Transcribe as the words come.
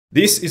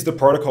This is the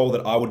protocol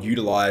that I would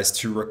utilize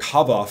to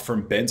recover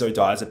from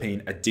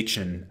benzodiazepine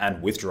addiction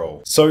and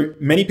withdrawal. So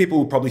many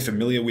people are probably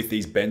familiar with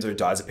these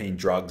benzodiazepine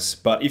drugs,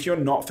 but if you're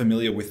not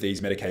familiar with these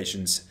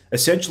medications,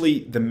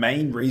 essentially the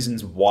main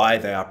reasons why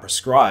they are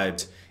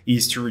prescribed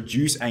is to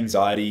reduce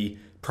anxiety,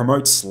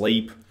 promote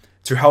sleep,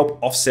 to help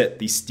offset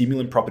the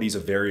stimulant properties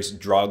of various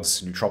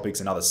drugs, nootropics,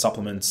 and other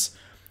supplements,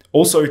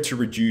 also to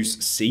reduce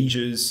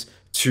seizures,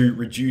 to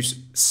reduce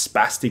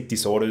spastic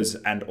disorders,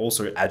 and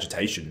also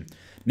agitation.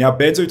 Now,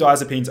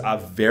 benzodiazepines are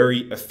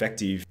very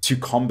effective to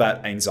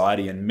combat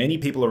anxiety, and many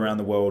people around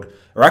the world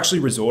are actually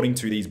resorting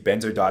to these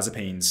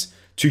benzodiazepines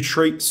to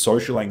treat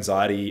social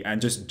anxiety and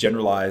just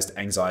generalized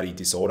anxiety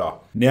disorder.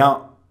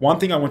 Now, one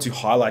thing I want to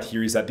highlight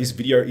here is that this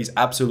video is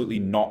absolutely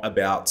not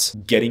about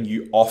getting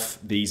you off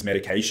these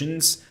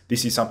medications.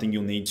 This is something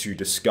you'll need to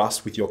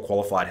discuss with your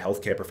qualified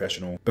healthcare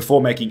professional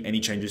before making any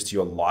changes to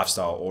your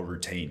lifestyle or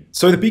routine.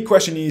 So the big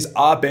question is,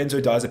 are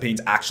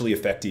benzodiazepines actually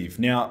effective?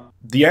 Now,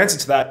 the answer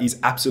to that is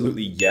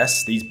absolutely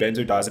yes. These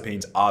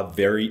benzodiazepines are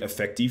very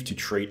effective to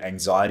treat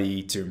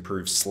anxiety, to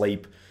improve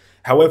sleep.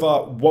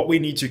 However, what we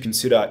need to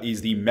consider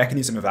is the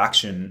mechanism of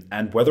action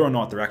and whether or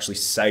not they're actually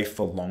safe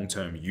for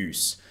long-term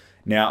use.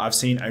 Now, I've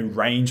seen a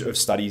range of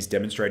studies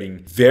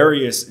demonstrating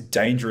various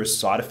dangerous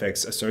side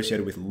effects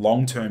associated with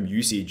long-term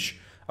usage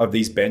of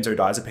these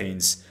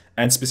benzodiazepines.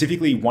 And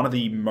specifically, one of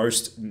the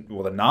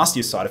the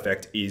nastiest side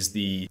effect is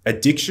the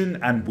addiction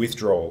and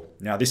withdrawal.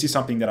 Now, this is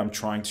something that I'm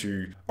trying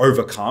to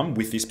overcome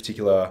with this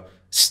particular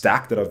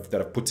stack that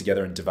I've put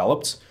together and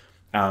developed.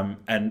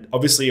 And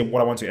obviously,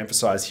 what I want to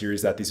emphasize here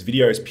is that this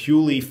video is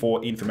purely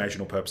for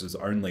informational purposes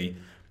only.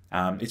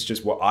 It's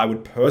just what I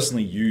would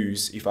personally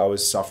use if I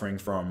was suffering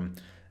from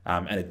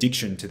an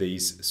addiction to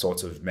these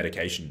sorts of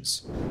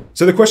medications.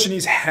 So the question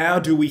is, how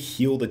do we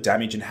heal the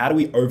damage and how do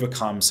we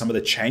overcome some of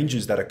the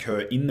changes that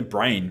occur in the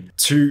brain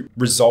to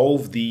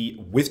resolve the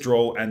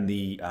withdrawal and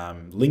the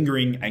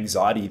lingering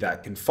anxiety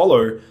that can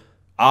follow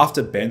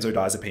after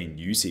benzodiazepine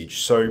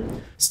usage? So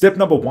step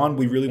number one,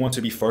 we really want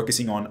to be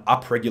focusing on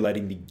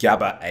upregulating the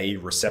GABA-A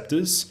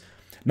receptors.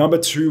 Number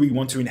two, we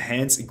want to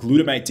enhance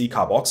glutamate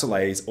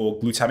decarboxylase or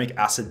glutamic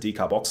acid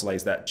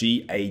decarboxylase, that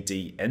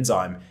GAD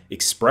enzyme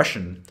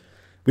expression.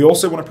 We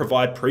also want to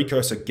provide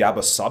precursor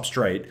GABA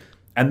substrate,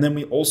 and then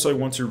we also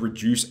want to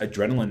reduce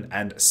adrenaline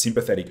and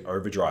sympathetic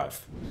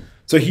overdrive.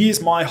 So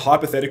here's my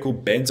hypothetical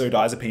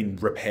benzodiazepine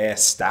repair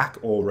stack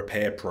or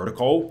repair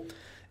protocol.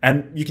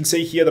 And you can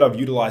see here that I've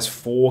utilized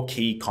 4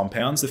 key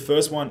compounds. The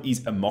first one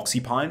is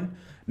amoxipine.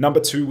 Number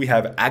 2, we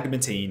have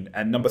agmatine.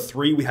 And number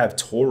 3, we have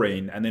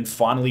taurine. And then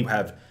finally, we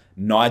have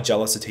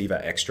nigella sativa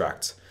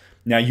extract.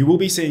 Now, you will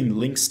be seeing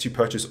links to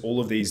purchase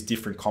all of these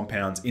different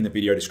compounds in the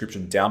video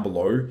description down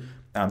below.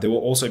 There will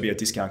also be a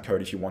discount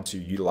code if you want to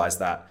utilize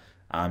that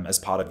as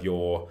part of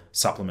your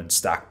supplement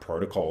stack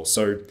protocol.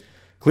 So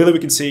clearly we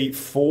can see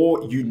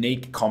 4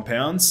 unique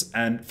compounds,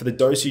 and for the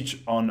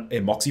dosage on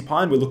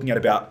amoxipine, we're looking at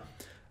about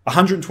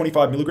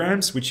 125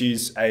 milligrams, which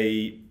is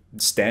a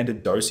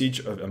standard dosage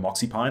of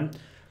amoxipine.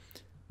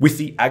 With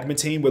the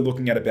agmatine, we're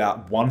looking at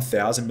about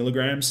 1,000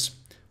 milligrams.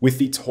 With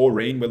the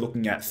taurine, we're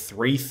looking at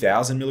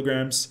 3,000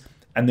 milligrams.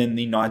 And then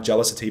the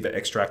nigella sativa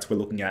extract, we're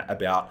looking at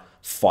about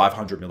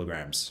 500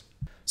 milligrams.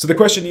 So the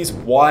question is,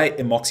 why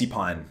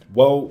amoxipine?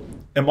 Well,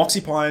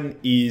 amoxipine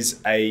is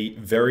a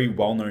very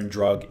well-known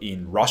drug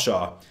in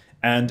Russia.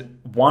 And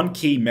one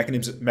key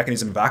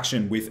mechanism of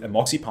action with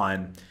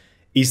amoxipine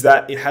is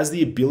that it has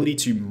the ability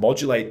to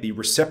modulate the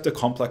receptor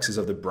complexes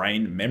of the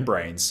brain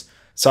membranes,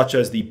 such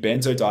as the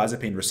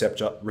benzodiazepine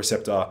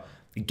receptor,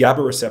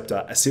 GABA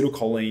receptor,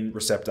 acetylcholine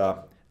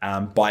receptor,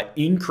 by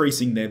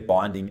increasing their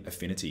binding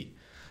affinity.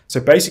 So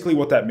basically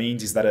what that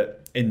means is that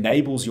it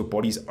enables your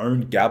body's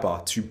own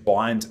GABA to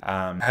bind,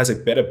 has a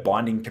better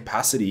binding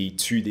capacity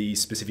to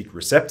these specific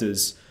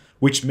receptors,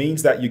 which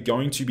means that you're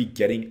going to be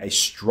getting a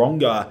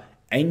stronger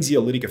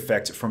anxiolytic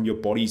effect from your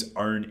body's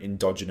own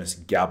endogenous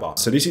GABA.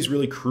 So this is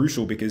really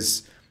crucial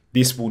because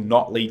this will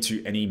not lead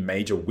to any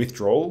major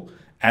withdrawal,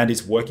 and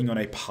is working on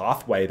a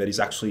pathway that is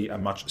actually a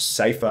much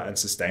safer and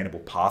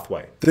sustainable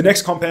pathway. For the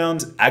next compound,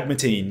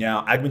 agmatine.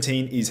 Now,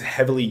 agmatine is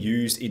heavily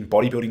used in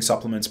bodybuilding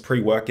supplements,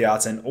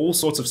 pre-workouts, and all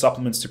sorts of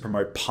supplements to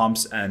promote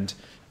pumps and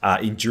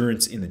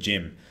endurance in the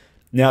gym.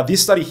 Now,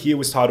 this study here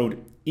was titled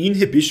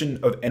Inhibition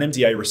of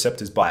NMDA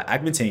receptors by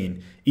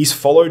agmatine is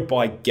followed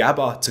by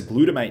GABA to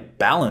glutamate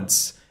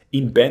balance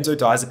in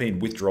benzodiazepine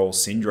withdrawal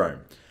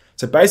syndrome.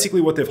 So basically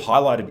what they've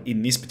highlighted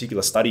in this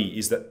particular study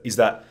is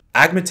that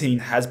agmatine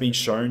has been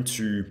shown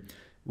to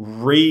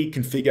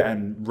reconfigure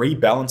and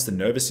rebalance the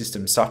nervous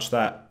system such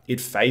that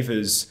it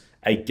favors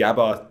a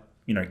GABA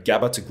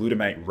to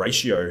glutamate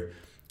ratio,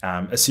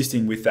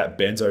 assisting with that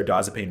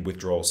benzodiazepine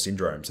withdrawal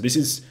syndrome. So this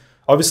is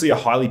obviously a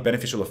highly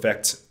beneficial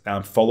effect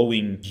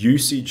following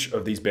usage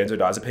of these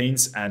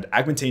benzodiazepines, and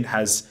agmatine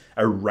has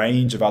a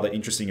range of other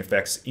interesting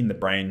effects in the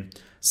brain,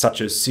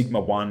 such as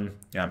sigma-1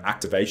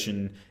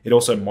 activation. It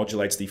also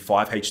modulates the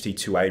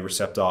 5-HT2A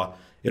receptor.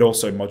 It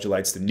also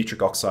modulates the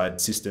nitric oxide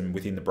system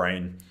within the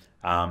brain,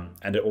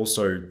 and it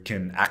also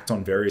can act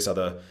on various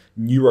other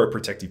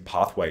neuroprotective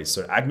pathways.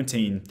 So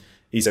agmatine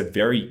is a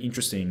very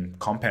interesting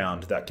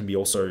compound that can be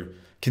also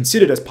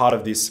considered as part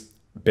of this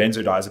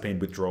benzodiazepine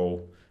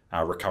withdrawal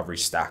recovery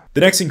stack.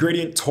 The next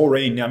ingredient,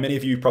 taurine. Now, many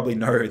of you probably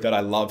know that I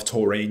love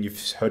taurine.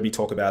 You've heard me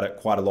talk about it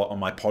quite a lot on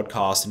my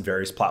podcast and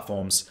various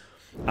platforms.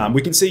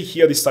 We can see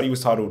here this study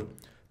was titled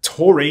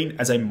Taurine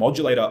as a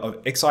Modulator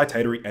of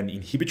Excitatory and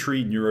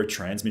Inhibitory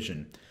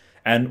Neurotransmission.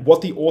 And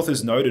what the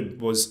authors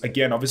noted was,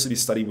 again, obviously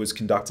this study was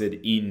conducted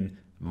in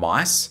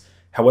mice.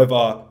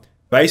 However,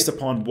 based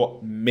upon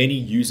what many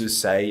users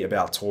say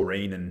about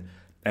taurine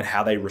and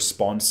how they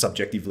respond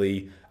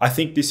subjectively, I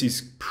think this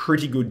is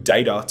pretty good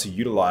data to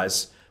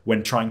utilize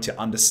when trying to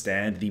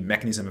understand the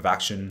mechanism of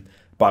action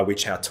by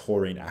which how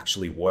taurine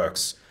actually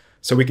works.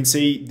 So we can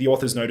see the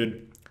authors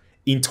noted,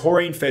 in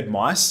taurine-fed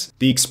mice,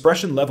 the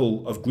expression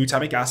level of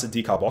glutamic acid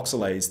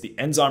decarboxylase, the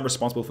enzyme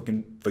responsible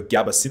for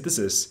GABA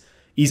synthesis,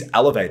 is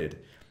elevated.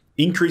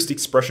 Increased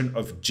expression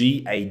of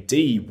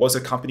GAD was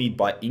accompanied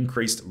by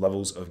increased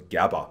levels of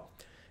GABA.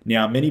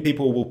 Now, many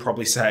people will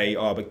probably say,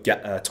 oh, but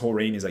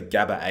taurine is a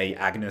GABA-A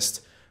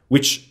agonist,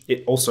 which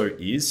it also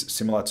is,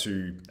 similar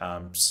to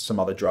some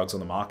other drugs on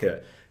the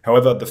market.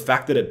 However, the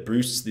fact that it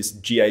boosts this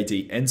GAD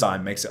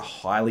enzyme makes it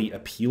highly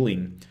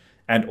appealing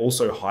and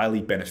also highly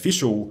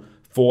beneficial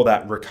for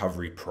that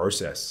recovery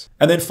process.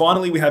 And then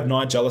finally, we have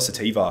Nigella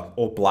sativa,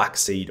 or black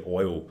seed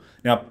oil.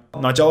 Now,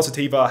 Nigella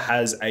sativa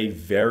has a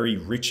very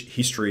rich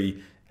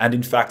history, and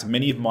in fact,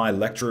 many of my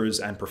lecturers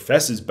and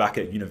professors back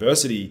at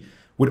university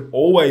would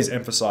always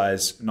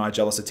emphasize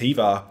Nigella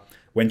sativa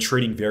when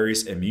treating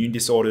various immune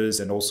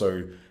disorders and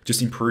also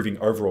just improving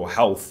overall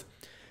health.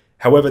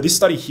 However, this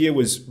study here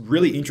was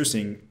really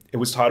interesting. It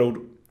was titled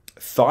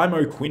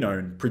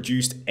Thymoquinone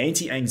Produced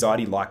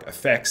Anti-Anxiety-like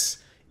Effects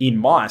in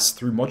Mice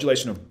Through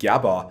Modulation of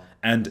GABA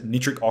and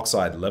Nitric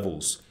Oxide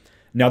Levels.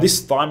 Now,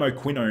 this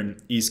thymoquinone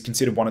is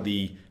considered one of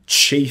the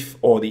chief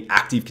or the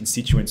active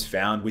constituents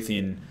found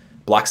within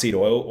black seed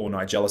oil or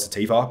Nigella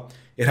sativa.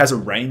 It has a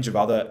range of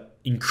other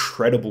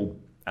incredible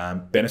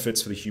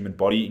benefits for the human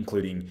body,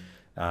 including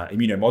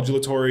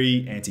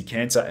immunomodulatory,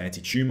 anti-cancer,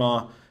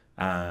 anti-tumor,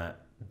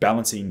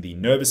 balancing the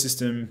nervous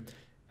system,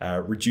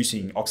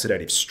 reducing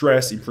oxidative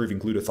stress, improving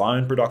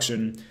glutathione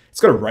production. It's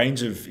got a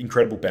range of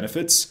incredible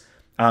benefits.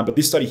 But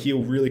this study here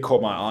really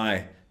caught my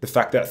eye. The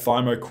fact that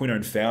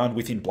thymoquinone found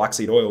within black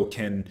seed oil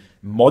can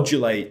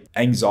modulate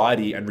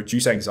anxiety and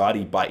reduce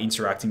anxiety by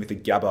interacting with the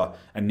GABA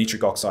and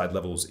nitric oxide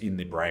levels in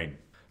the brain.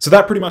 So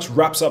that pretty much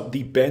wraps up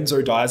the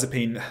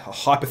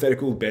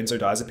hypothetical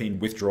benzodiazepine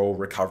withdrawal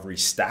recovery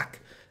stack.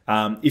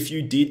 If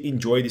you did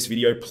enjoy this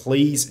video,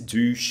 please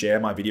do share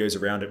my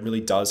videos around. It really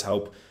does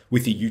help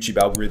with the YouTube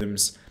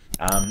algorithms.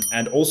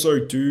 And also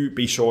do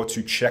be sure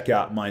to check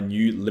out my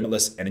new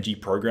Limitless Energy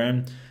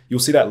program. You'll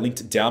see that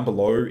linked down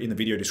below in the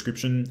video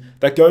description.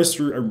 That goes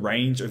through a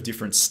range of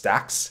different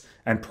stacks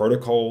and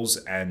protocols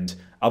and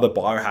other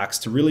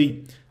biohacks to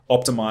really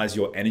optimize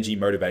your energy,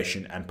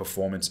 motivation, and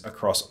performance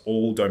across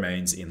all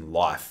domains in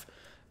life.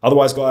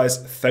 Otherwise, guys,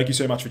 thank you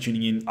so much for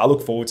tuning in. I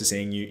look forward to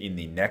seeing you in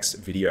the next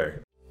video.